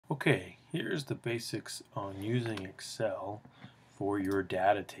Okay, here's the basics on using Excel for your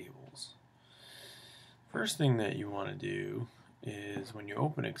data tables. First thing that you want to do is when you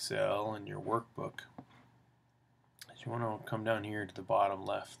open Excel in your workbook, is you want to come down here to the bottom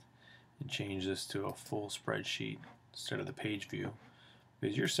left and change this to a full spreadsheet instead of the page view,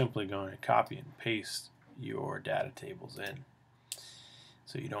 because you're simply going to copy and paste your data tables in.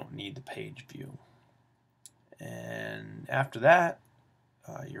 So you don't need the page view. And after that,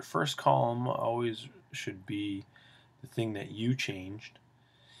 your first column always should be the thing that you changed,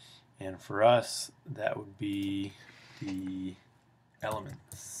 and for us that would be the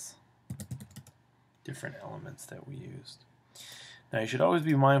elements, different elements that we used. Now you should always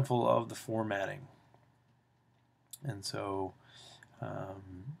be mindful of the formatting, and so you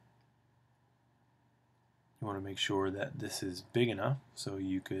want to make sure that this is big enough, so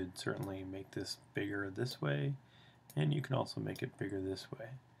you could certainly make this bigger this way, and you can also make it bigger this way.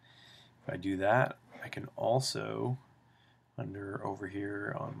 If I do that, I can also, over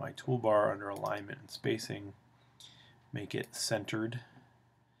here on my toolbar under alignment and spacing, make it centered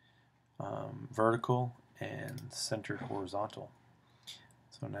vertical and centered horizontal.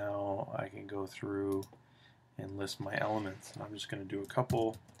 So now I can go through and list my elements, and I'm just going to do a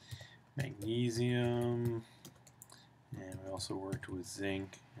couple. Magnesium, and we also worked with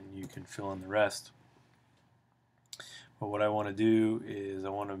zinc, and you can fill in the rest. But what I want to do is I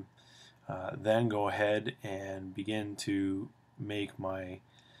want to then go ahead and begin to make my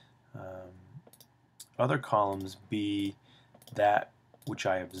other columns be that which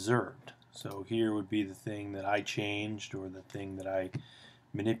I observed. So here would be the thing that I changed or the thing that I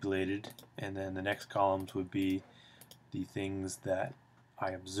manipulated, and then the next columns would be the things that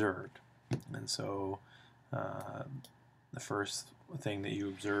I observed. And so the first thing that you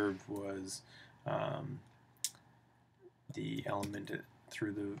observed was the element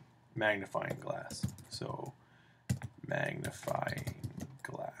through the magnifying glass. So magnifying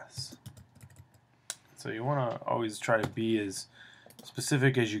glass. So you want to always try to be as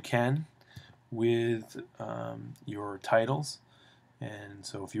specific as you can with your titles. And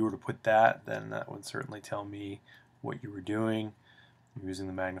so if you were to put that, then that would certainly tell me what you were doing. You're using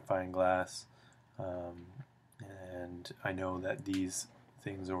the magnifying glass, and I know that these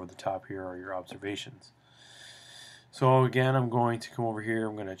things over the top here are your observations. So again, I'm going to come over here,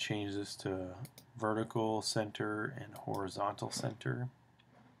 I'm going to change this to vertical center and horizontal center,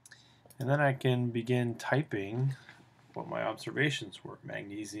 and then I can begin typing what my observations were.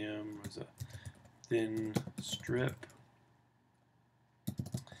 Magnesium was a thin strip,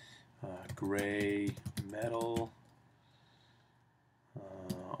 gray metal.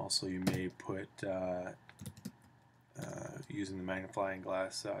 Also, you may put, using the magnifying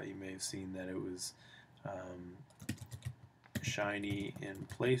glass, you may have seen that it was shiny in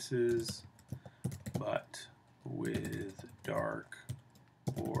places, but with dark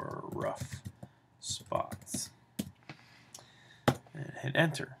or rough spots. And hit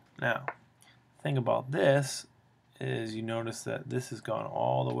enter. Now, the thing about this is you notice that this has gone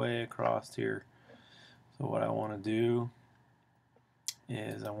all the way across here. So what I want to do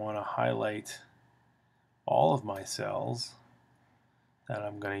is I want to highlight all of my cells that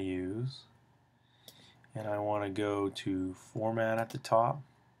I'm going to use, and I want to go to Format at the top,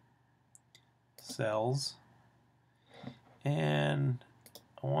 Cells, and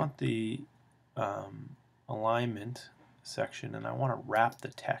I want the alignment section, and I want to wrap the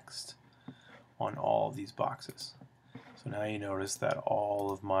text on all of these boxes. So now you notice that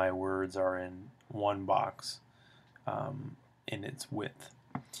all of my words are in one box in its width.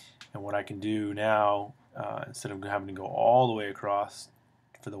 And what I can do now, instead of having to go all the way across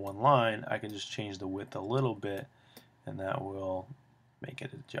for the one line, I can just change the width a little bit, and that will make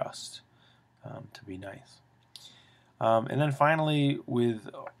it adjust to be nice. And then finally, with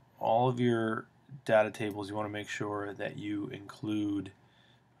all of your data tables, you want to make sure that you include,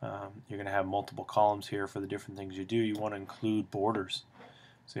 you're going to have multiple columns here for the different things you do. You want to include borders.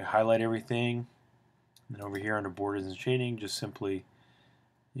 So you highlight everything, and then over here under borders and shading, just simply,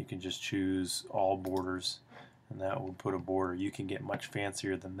 you can just choose all borders, and that will put a border. You can get much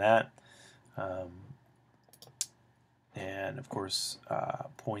fancier than that. And of course,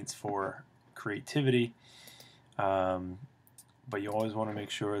 points for creativity. But you always want to make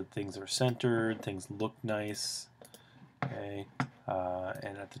sure that things are centered, things look nice. Okay,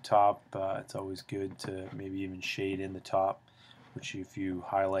 and at the top, it's always good to maybe even shade in the top, which if you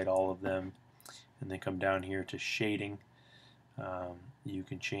highlight all of them and then come down here to shading, you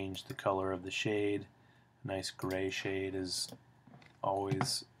can change the color of the shade. A nice gray shade is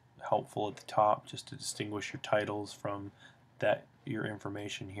always helpful at the top, just to distinguish your titles from that your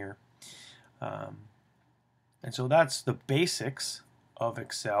information here. And so that's the basics of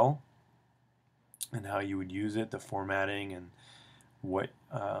Excel and how you would use it, the formatting, and what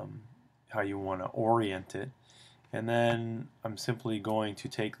how you want to orient it. And then I'm simply going to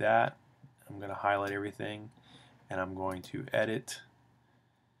take that, I'm going to highlight everything, and I'm going to edit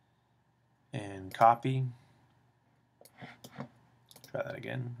and copy. Try that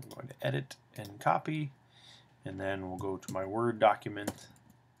again. I'm going to edit and copy, and then we'll go to my Word document.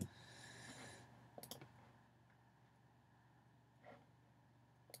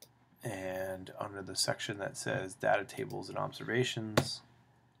 And under the section that says Data Tables and Observations,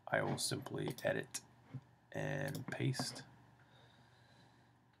 I will simply edit and paste.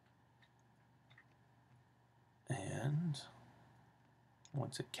 And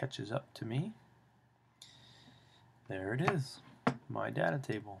once it catches up to me, there it is, my data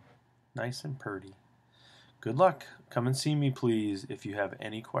table. Nice and pretty. Good luck. Come and see me, please, if you have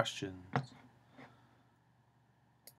any questions.